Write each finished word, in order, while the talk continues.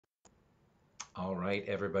All right,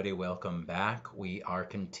 everybody, welcome back. We are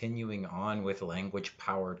continuing on with Language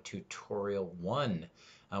Power Tutorial 1.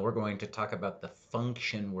 We're going to talk about the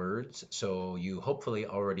function words. So you hopefully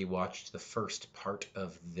already watched the first part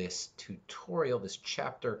of this tutorial, this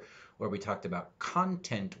chapter, where we talked about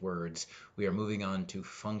content words. We are moving on to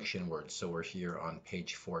function words. So we're here on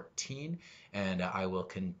page 14, and I will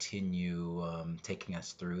continue taking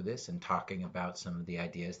us through this and talking about some of the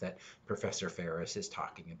ideas that Professor Ferris is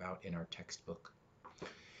talking about in our textbook.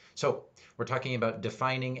 So we're talking about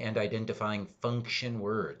defining and identifying function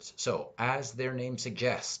words. So as their name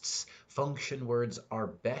suggests, function words are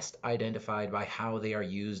best identified by how they are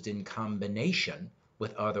used in combination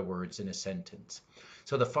with other words in a sentence.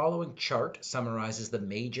 So the following chart summarizes the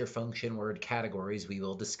major function word categories we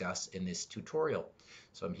will discuss in this tutorial.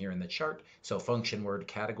 So I'm here in the chart. So function word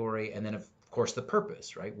category, and then of course the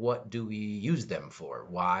purpose, right? What do we use them for?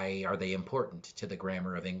 Why are they important to the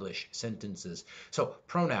grammar of English sentences? So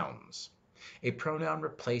pronouns. A pronoun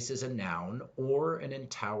replaces a noun or an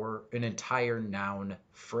entire noun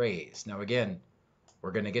phrase. Now again,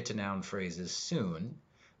 we're going to get to noun phrases soon,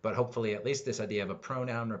 but hopefully at least this idea of a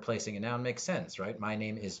pronoun replacing a noun makes sense, right? My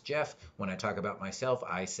name is Jeff. When I talk about myself,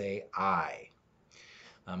 I say I.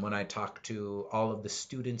 When I talk to all of the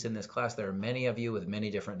students in this class, there are many of you with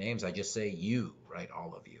many different names. I just say you, right?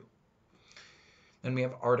 All of you. Then we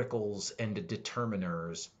have articles and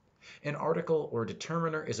determiners. An article or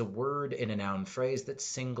determiner is a word in a noun phrase that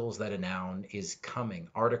signals that a noun is coming.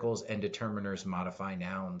 Articles and determiners modify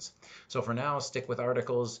nouns. So for now, stick with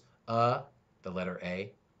articles, the letter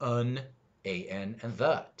A, an, an, and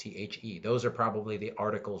the, the. Those are probably the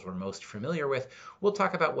articles we're most familiar with. We'll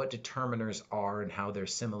talk about what determiners are and how they're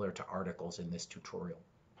similar to articles in this tutorial.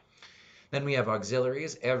 Then we have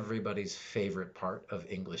auxiliaries, everybody's favorite part of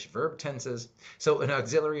English verb tenses. So an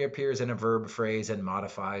auxiliary appears in a verb phrase and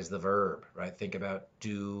modifies the verb, right? Think about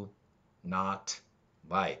do, not,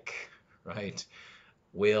 like, right?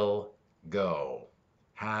 Will, go,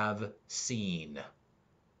 have, seen.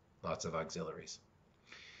 Lots of auxiliaries.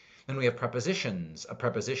 Then we have prepositions. A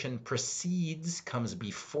preposition precedes, comes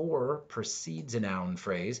before, precedes a noun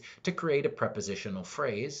phrase to create a prepositional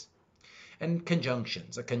phrase. And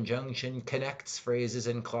conjunctions. A conjunction connects phrases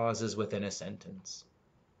and clauses within a sentence.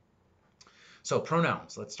 So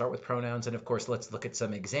pronouns. Let's start with pronouns. And of course, let's look at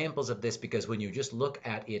some examples of this, because when you just look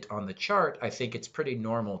at it on the chart, I think it's pretty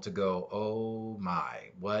normal to go, oh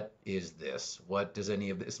my, what is this? What does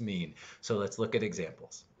any of this mean? So let's look at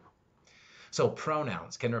examples. So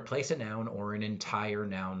pronouns can replace a noun or an entire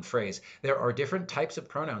noun phrase. There are different types of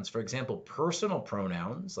pronouns. For example, personal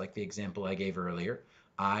pronouns, like the example I gave earlier,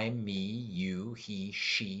 I, me, you, he,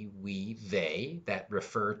 she, we, they, that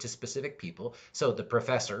refer to specific people. So the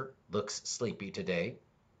professor looks sleepy today.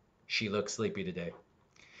 She looks sleepy today.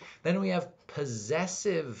 Then we have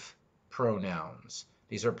possessive pronouns.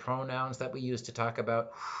 These are pronouns that we use to talk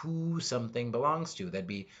about who something belongs to. That'd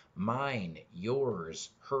be mine, yours,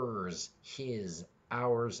 hers, his,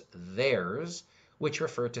 ours, theirs, which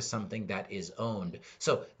refer to something that is owned.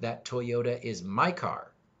 So that Toyota is my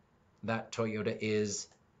car. That Toyota is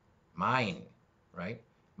mine, right?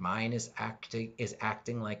 Mine is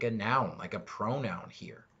acting like a noun, like a pronoun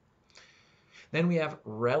here. Then we have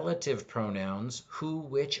relative pronouns, who,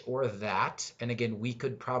 which, or that. And again, we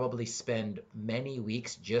could probably spend many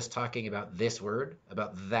weeks just talking about this word,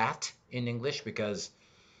 about that in English, because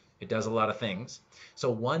it does a lot of things.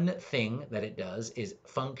 So one thing that it does is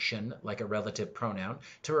function like a relative pronoun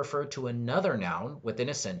to refer to another noun within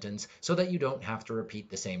a sentence so that you don't have to repeat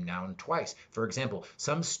the same noun twice. For example,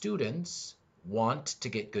 some students want to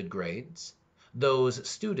get good grades. Those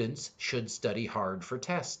students should study hard for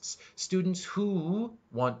tests. Students who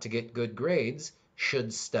want to get good grades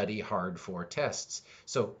should study hard for tests.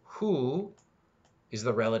 So who is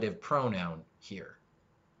the relative pronoun here.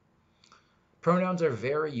 Pronouns are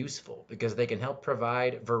very useful because they can help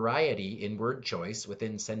provide variety in word choice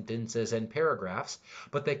within sentences and paragraphs,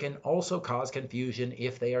 but they can also cause confusion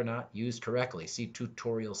if they are not used correctly. See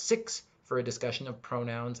tutorial 6 for a discussion of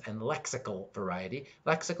pronouns and lexical variety.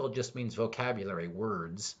 Lexical just means vocabulary,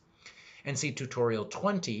 words. And see tutorial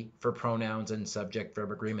 20 for pronouns and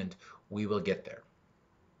subject-verb agreement. We will get there.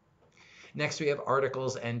 Next, we have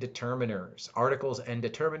articles and determiners. Articles and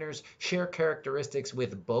determiners share characteristics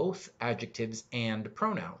with both adjectives and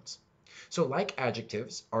pronouns. So like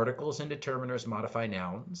adjectives, articles and determiners modify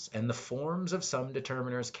nouns, and the forms of some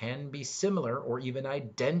determiners can be similar or even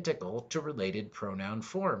identical to related pronoun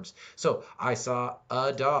forms. So I saw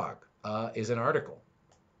a dog. Is an article.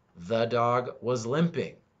 The dog was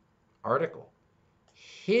limping. Article.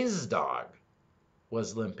 His dog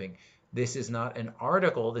was limping. This is not an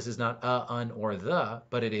article. This is not a, an, or the,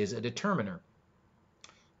 but it is a determiner.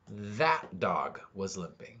 That dog was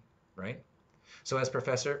limping, right? So as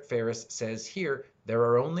Professor Ferris says here, there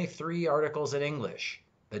are only three articles in English: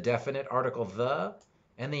 the definite article the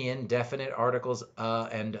and the indefinite articles a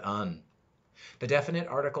and un. The definite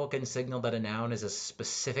article can signal that a noun is a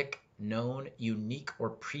specific, known, unique, or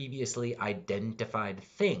previously identified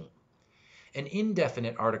thing. An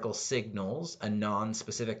indefinite article signals a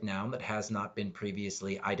non-specific noun that has not been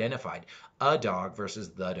previously identified. A dog versus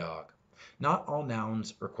the dog. Not all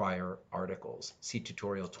nouns require articles. See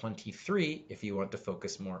tutorial 23 if you want to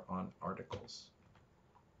focus more on articles.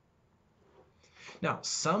 Now,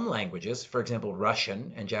 some languages, for example,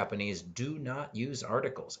 Russian and Japanese, do not use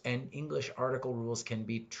articles, and English article rules can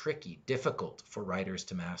be tricky, difficult for writers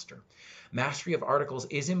to master. Mastery of articles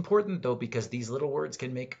is important, though, because these little words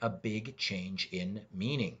can make a big change in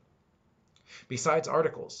meaning. Besides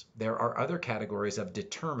articles, there are other categories of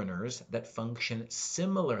determiners that function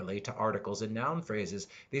similarly to articles in noun phrases.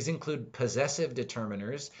 These include possessive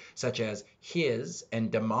determiners, such as his,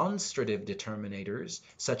 and demonstrative determinators,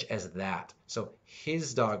 such as that. So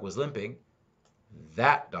his dog was limping,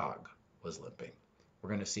 that dog was limping. We're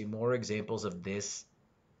going to see more examples of this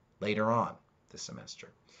later on this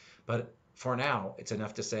semester. But for now, it's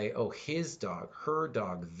enough to say, oh, his dog, her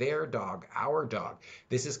dog, their dog, our dog.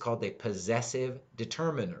 This is called a possessive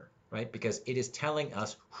determiner, right? Because it is telling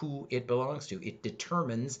us who it belongs to. It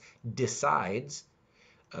determines, decides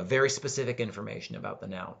very specific information about the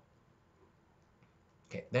noun.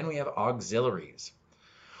 Okay, then we have auxiliaries.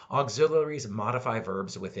 Auxiliaries modify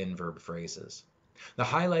verbs within verb phrases. The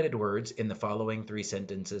highlighted words in the following three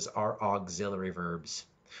sentences are auxiliary verbs.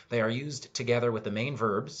 They are used together with the main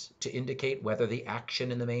verbs to indicate whether the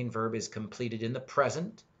action in the main verb is completed in the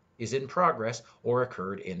present, is in progress, or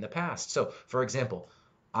occurred in the past. So, for example,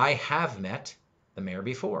 I have met the mayor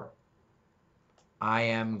before. I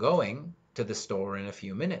am going to the store in a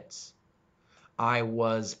few minutes. I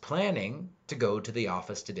was planning to go to the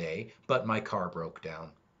office today, but my car broke down.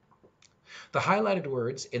 The highlighted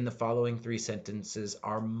words in the following three sentences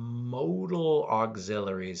are modal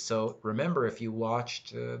auxiliaries. So remember, if you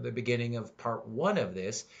watched the beginning of part one of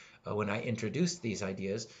this, when I introduced these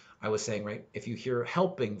ideas, I was saying, right, if you hear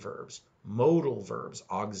helping verbs, modal verbs,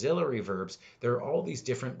 auxiliary verbs, there are all these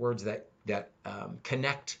different words that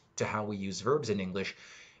connect to how we use verbs in English.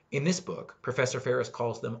 In this book, Professor Ferris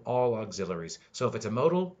calls them all auxiliaries. So if it's a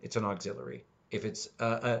modal, it's an auxiliary. If it's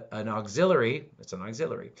an auxiliary, it's an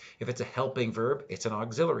auxiliary. If it's a helping verb, it's an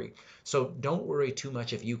auxiliary. So don't worry too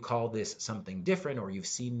much if you call this something different or you've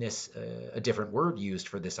seen this a different word used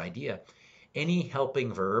for this idea. Any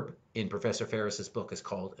helping verb in Professor Ferris's book is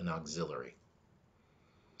called an auxiliary.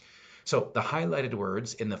 So the highlighted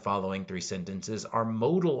words in the following three sentences are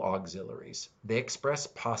modal auxiliaries. They express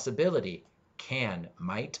possibility, can,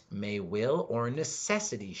 might, may, will, or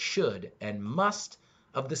necessity, should, and must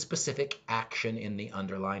of the specific action in the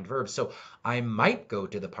underlined verb. So I might go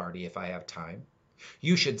to the party if I have time.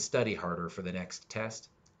 You should study harder for the next test.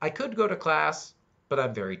 I could go to class, but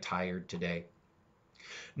I'm very tired today.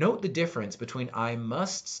 Note the difference between I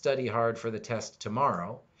must study hard for the test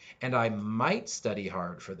tomorrow and I might study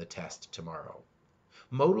hard for the test tomorrow.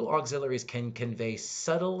 Modal auxiliaries can convey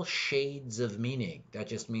subtle shades of meaning. That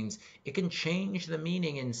just means it can change the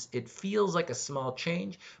meaning and it feels like a small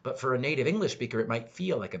change, but for a native English speaker, it might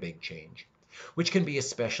feel like a big change, which can be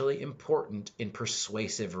especially important in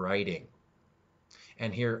persuasive writing.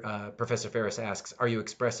 And here, Professor Ferris asks, are you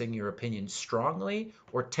expressing your opinion strongly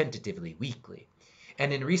or tentatively, weakly?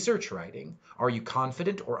 And in research writing, are you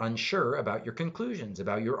confident or unsure about your conclusions,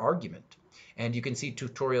 about your argument? And you can see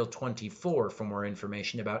tutorial 24 for more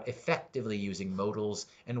information about effectively using modals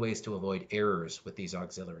and ways to avoid errors with these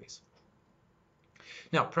auxiliaries.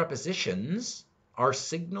 Now, prepositions are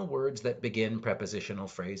signal words that begin prepositional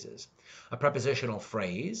phrases. A prepositional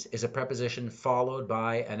phrase is a preposition followed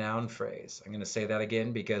by a noun phrase. I'm going to say that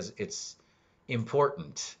again because it's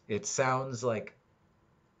important. It sounds like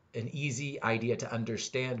an easy idea to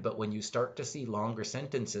understand, but when you start to see longer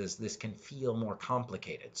sentences, this can feel more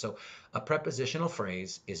complicated. So a prepositional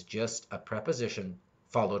phrase is just a preposition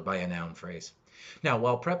followed by a noun phrase. Now,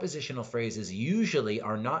 while prepositional phrases usually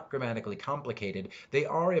are not grammatically complicated, they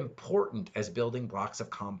are important as building blocks of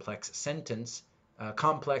complex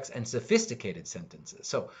and sophisticated sentences.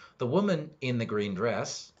 So the woman in the green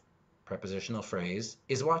dress, prepositional phrase,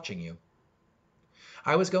 is watching you.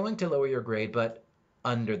 I was going to lower your grade, but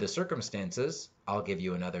under the circumstances, I'll give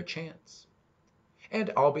you another chance. And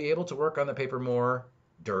I'll be able to work on the paper more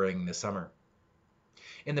during the summer.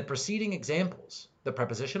 In the preceding examples, the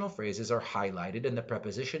prepositional phrases are highlighted and the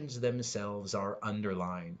prepositions themselves are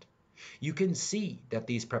underlined. You can see that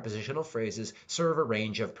these prepositional phrases serve a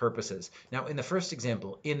range of purposes. Now, in the first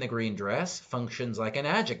example, in the green dress functions like an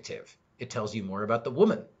adjective. It tells you more about the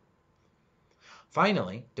woman.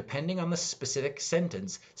 Finally, depending on the specific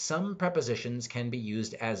sentence, some prepositions can be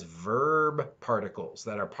used as verb particles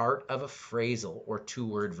that are part of a phrasal or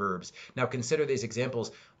two-word verbs. Now consider these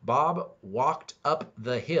examples. Bob walked up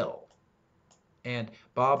the hill and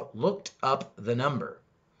Bob looked up the number.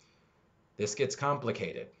 This gets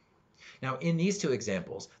complicated. Now, in these two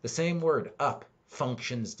examples, the same word, up,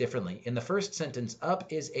 functions differently. In the first sentence,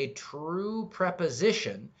 up is a true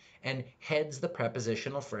preposition and heads the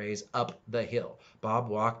prepositional phrase up the hill. Bob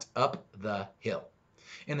walked up the hill.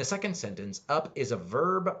 In the second sentence, up is a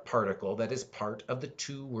verb particle that is part of the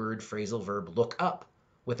two-word phrasal verb look up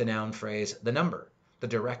with the noun phrase the number, the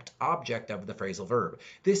direct object of the phrasal verb.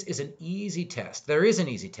 This is an easy test. There is an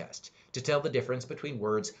easy test to tell the difference between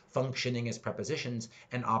words functioning as prepositions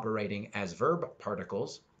and operating as verb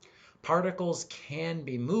particles. Particles can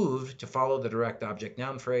be moved to follow the direct object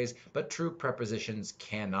noun phrase, but true prepositions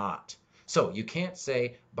cannot. So you can't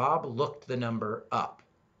say, Bob looked the number up.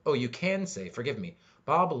 Oh, you can say, forgive me,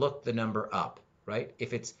 Bob looked the number up, right?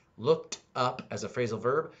 If it's looked up as a phrasal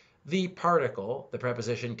verb, the particle, the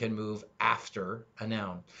preposition, can move after a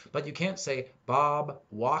noun. But you can't say, Bob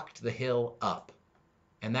walked the hill up.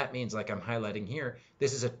 And that means, like I'm highlighting here,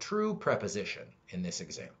 this is a true preposition in this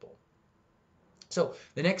example. So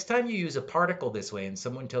the next time you use a particle this way and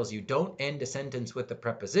someone tells you don't end a sentence with a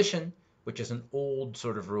preposition, which is an old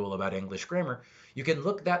sort of rule about English grammar, you can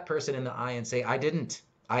look that person in the eye and say, I didn't.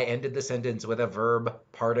 I ended the sentence with a verb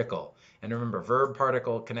particle. And remember, verb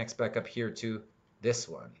particle connects back up here to this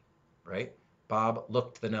one, right? Bob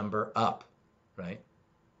looked the number up, right?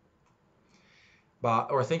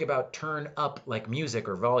 Or think about turn up like music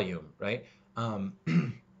or volume, right?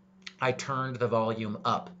 I turned the volume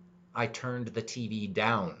up. I turned the TV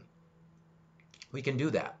down. We can do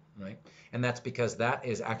that, right? And that's because that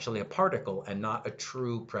is actually a particle and not a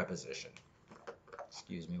true preposition.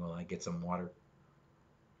 Excuse me while I get some water.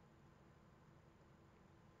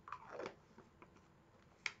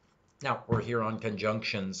 Now, we're here on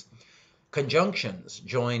conjunctions. Conjunctions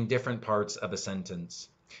join different parts of a sentence.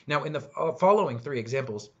 Now, in the following three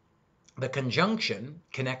examples, the conjunction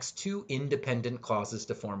connects two independent clauses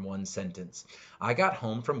to form one sentence. I got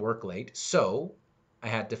home from work late, so I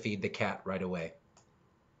had to feed the cat right away.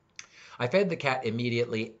 I fed the cat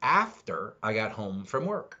immediately after I got home from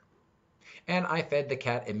work. And I fed the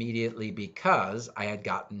cat immediately because I had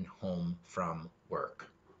gotten home from work.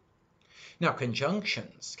 Now,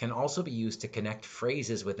 conjunctions can also be used to connect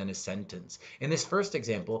phrases within a sentence. In this first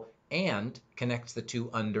example, and connects the two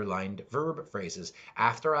underlined verb phrases.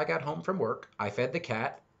 After I got home from work, I fed the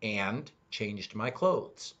cat and changed my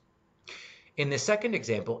clothes. In the second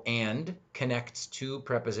example, and connects two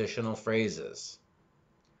prepositional phrases.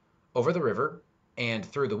 Over the river and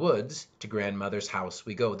through the woods to grandmother's house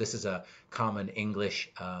we go. This is a common English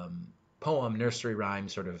poem, nursery rhyme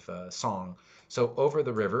sort of song. So over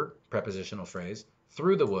the river, prepositional phrase,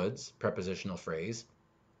 through the woods, prepositional phrase,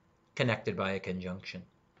 connected by a conjunction.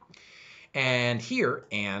 And here,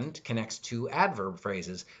 and connects two adverb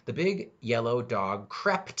phrases. The big yellow dog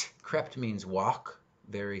crept. Crept means walk,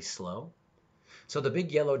 very slow. So the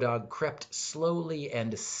big yellow dog crept slowly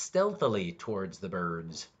and stealthily towards the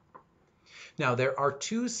birds. Now, there are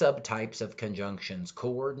two subtypes of conjunctions,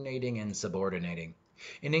 coordinating and subordinating.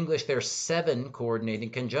 In English, there are 7 coordinating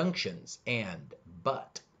conjunctions: and,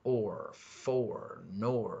 but, or, for,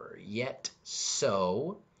 nor, yet,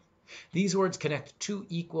 so. These words connect two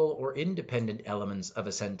equal or independent elements of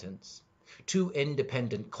a sentence, two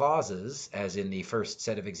independent clauses, as in the first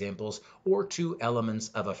set of examples, or two elements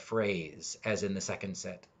of a phrase, as in the second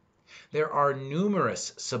set. There are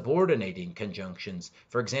numerous subordinating conjunctions,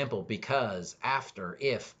 for example, because, after,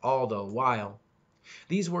 if, although, while.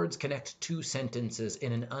 These words connect two sentences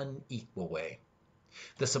in an unequal way.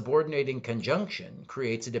 The subordinating conjunction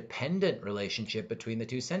creates a dependent relationship between the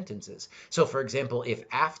two sentences. So, for example, if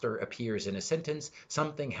after appears in a sentence,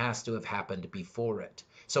 something has to have happened before it.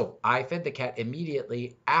 So, I fed the cat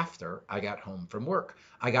immediately after I got home from work.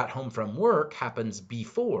 I got home from work happens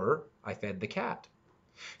before I fed the cat.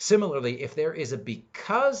 Similarly, if there is a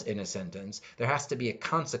because in a sentence, there has to be a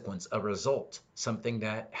consequence, a result, something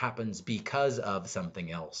that happens because of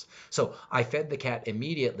something else. So I fed the cat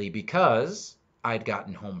immediately because I'd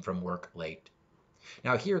gotten home from work late.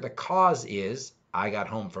 Now here the cause is I got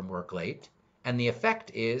home from work late, and the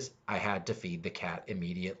effect is I had to feed the cat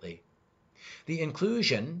immediately. The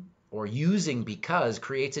inclusion or using because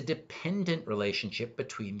creates a dependent relationship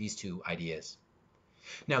between these two ideas.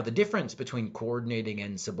 Now, the difference between coordinating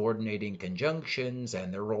and subordinating conjunctions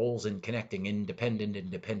and their roles in connecting independent and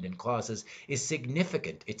dependent clauses is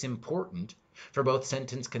significant. It's important for both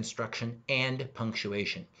sentence construction and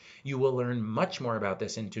punctuation. You will learn much more about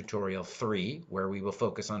this in tutorial 3, where we will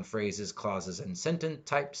focus on phrases, clauses, and sentence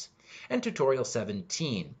types, and tutorial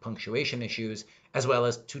 17, punctuation issues, as well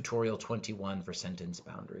as tutorial 21 for sentence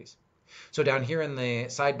boundaries. So down here in the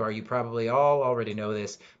sidebar, you probably all already know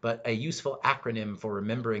this, but a useful acronym for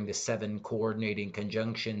remembering the 7 coordinating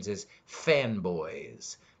conjunctions is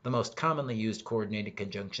fanboys. The most commonly used coordinating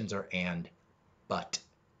conjunctions are and, but,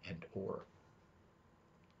 and or.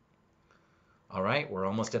 All right, we're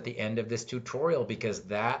almost at the end of this tutorial because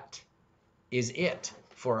that is it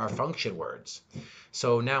for our function words.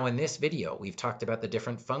 So now in this video, we've talked about the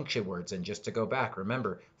different function words. And just to go back,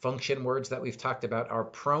 remember, function words that we've talked about are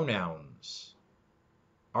pronouns,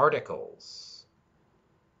 articles,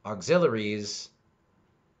 auxiliaries,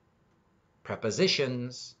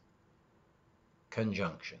 prepositions,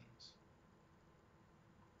 conjunctions.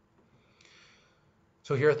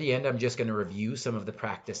 So here at the end, I'm just going to review some of the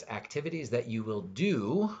practice activities that you will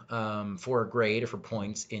do for a grade or for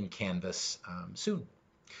points in Canvas soon.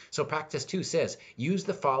 So practice 2 says, use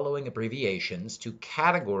the following abbreviations to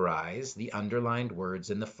categorize the underlined words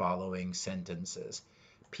in the following sentences.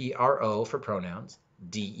 PRO for pronouns,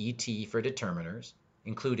 DET for determiners,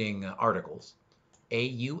 including articles,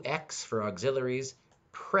 AUX for auxiliaries,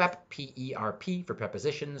 PREP, PERP for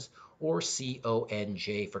prepositions, or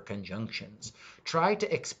CONJ for conjunctions. Try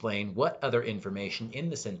to explain what other information in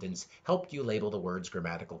the sentence helped you label the word's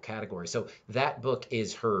grammatical category. So that book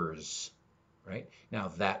is hers, right? Now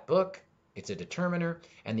that book, it's a determiner,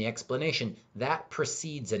 and the explanation, that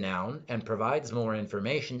precedes a noun and provides more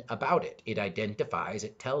information about it. It identifies,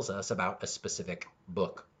 it tells us about a specific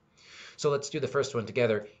book. So let's do the first one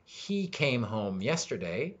together. He came home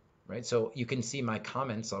yesterday, right? So you can see my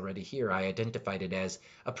comments already here. I identified it as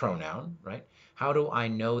a pronoun, right? How do I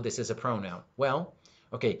know this is a pronoun? Well,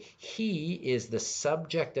 okay, he is the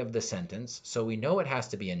subject of the sentence, so we know it has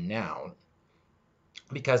to be a noun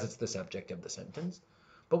because it's the subject of the sentence.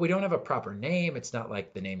 But we don't have a proper name. It's not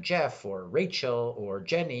like the name Jeff or Rachel or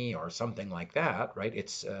Jenny or something like that, right?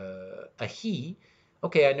 It's a he.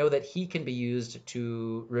 Okay, I know that he can be used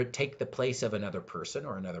to take the place of another person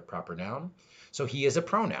or another proper noun. So he is a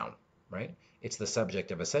pronoun, right? It's the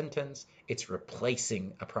subject of a sentence. It's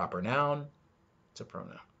replacing a proper noun. It's a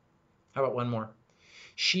pronoun. How about one more?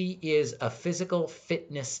 She is a physical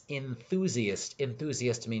fitness enthusiast.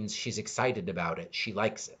 Enthusiast means she's excited about it. She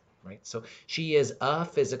likes it, right? So she is a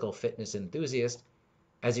physical fitness enthusiast.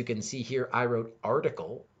 As you can see here, I wrote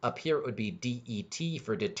article. Up here it would be DET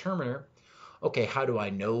for determiner. Okay, how do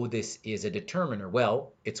I know this is a determiner?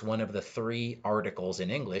 Well, it's one of the 3 articles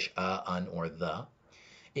in English, an, or the.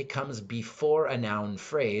 It comes before a noun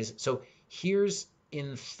phrase. So here's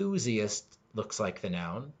enthusiast looks like the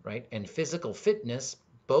noun, right? And physical fitness,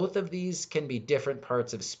 both of these can be different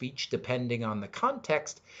parts of speech depending on the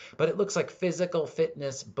context, but it looks like physical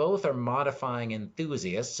fitness, both are modifying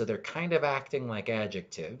enthusiast, so they're kind of acting like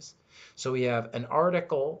adjectives. So we have an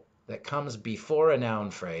article that comes before a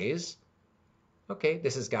noun phrase. Okay,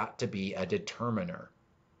 this has got to be a determiner,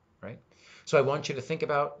 right? So I want you to think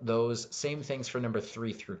about those same things for number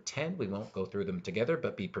 3 through 10. We won't go through them together,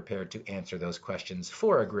 but be prepared to answer those questions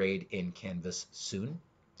for a grade in Canvas soon.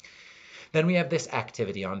 Then we have this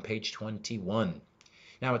activity on page 21.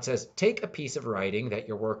 Now it says, take a piece of writing that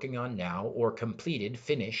you're working on now or completed,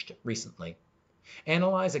 finished recently.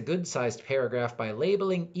 Analyze a good-sized paragraph by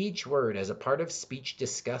labeling each word as a part of speech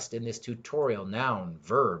discussed in this tutorial: noun,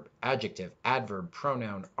 verb, adjective, adverb,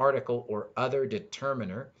 pronoun, article, or other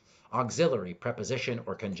determiner, auxiliary, preposition,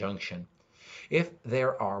 or conjunction. If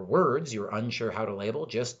there are words you're unsure how to label,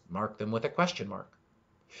 just mark them with a question mark.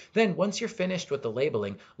 Then, once you're finished with the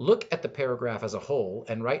labeling, look at the paragraph as a whole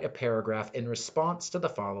and write a paragraph in response to the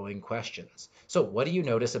following questions. So, what do you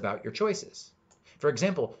notice about your choices? For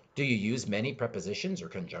example, do you use many prepositions or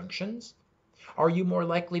conjunctions? Are you more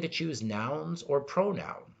likely to choose nouns or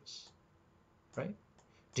pronouns? Right?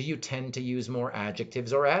 Do you tend to use more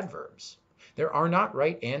adjectives or adverbs? There are not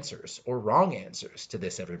right answers or wrong answers to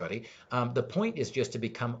this, everybody. The point is just to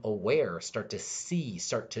become aware, start to see,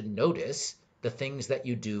 start to notice the things that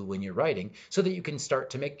you do when you're writing so that you can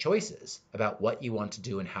start to make choices about what you want to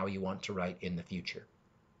do and how you want to write in the future.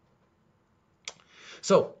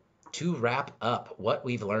 So, to wrap up what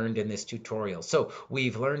we've learned in this tutorial. So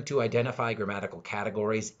we've learned to identify grammatical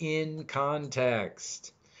categories in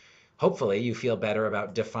context. Hopefully, you feel better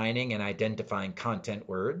about defining and identifying content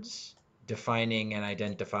words, defining and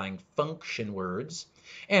identifying function words,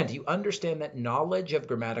 and you understand that knowledge of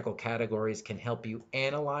grammatical categories can help you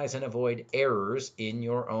analyze and avoid errors in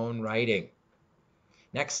your own writing.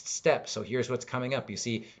 Next step, so here's what's coming up. You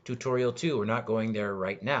see tutorial 2, we're not going there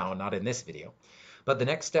right now, not in this video. But the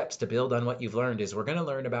next steps to build on what you've learned is we're going to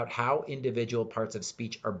learn about how individual parts of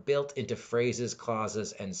speech are built into phrases,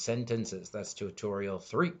 clauses, and sentences. That's tutorial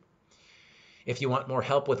 3. If you want more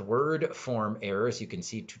help with word form errors, you can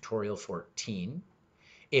see tutorial 14.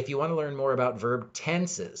 If you want to learn more about verb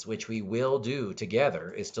tenses, which we will do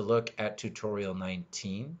together, is to look at tutorial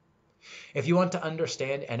 19. If you want to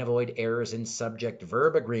understand and avoid errors in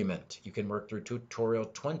subject-verb agreement, you can work through tutorial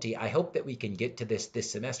 20. I hope that we can get to this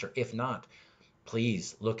semester. If not,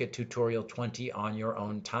 please look at tutorial 20 on your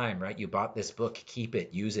own time, right? You bought this book, keep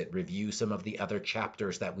it, use it, review some of the other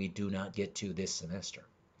chapters that we do not get to this semester.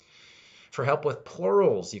 For help with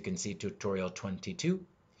plurals, you can see tutorial 22.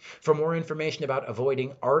 For more information about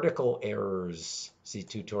avoiding article errors, see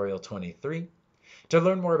tutorial 23. To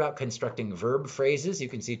learn more about constructing verb phrases, you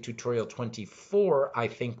can see tutorial 24. I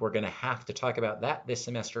think we're going to have to talk about that this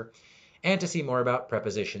semester. And to see more about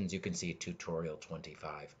prepositions, you can see tutorial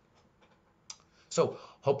 25. So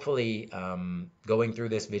hopefully going through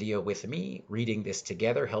this video with me, reading this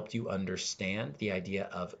together, helped you understand the idea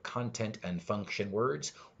of content and function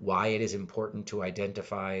words, why it is important to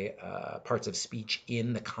identify parts of speech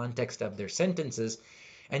in the context of their sentences,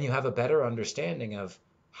 and you have a better understanding of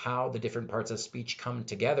how the different parts of speech come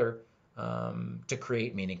together to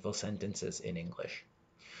create meaningful sentences in English.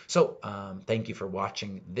 So thank you for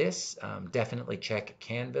watching this. Definitely check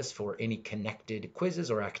Canvas for any connected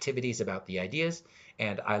quizzes or activities about the ideas,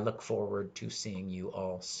 and I look forward to seeing you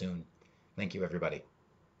all soon. Thank you, everybody.